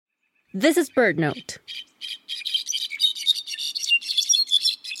This is Bird Note.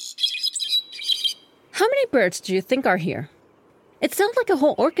 How many birds do you think are here? It sounds like a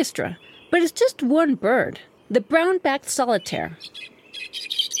whole orchestra, but it's just one bird, the brown-backed solitaire.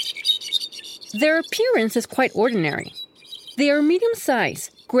 Their appearance is quite ordinary. They are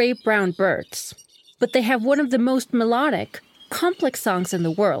medium-sized, gray-brown birds, but they have one of the most melodic, complex songs in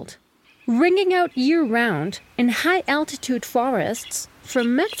the world, ringing out year-round in high-altitude forests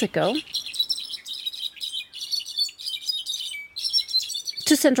from Mexico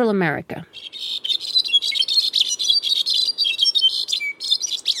to Central America.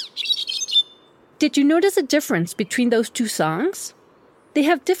 Did you notice a difference between those two songs? They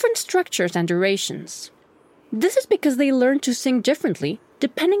have different structures and durations. This is because they learn to sing differently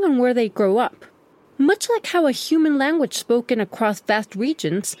depending on where they grow up, much like how a human language spoken across vast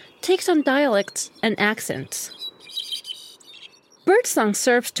regions takes on dialects and accents. Birdsong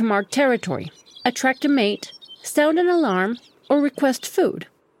serves to mark territory, attract a mate, sound an alarm, or request food.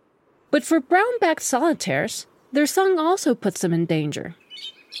 But for brown-backed solitaires, their song also puts them in danger.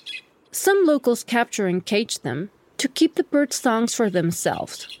 Some locals capture and cage them to keep the birds' songs for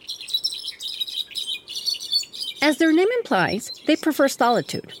themselves. As their name implies, they prefer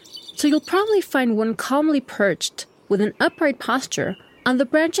solitude, so you'll probably find one calmly perched with an upright posture on the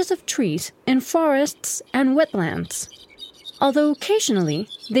branches of trees in forests and wetlands. Although occasionally,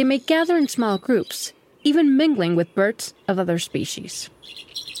 they may gather in small groups, even mingling with birds of other species.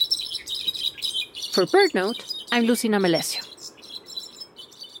 For Bird Note, I'm Lucina Melesio.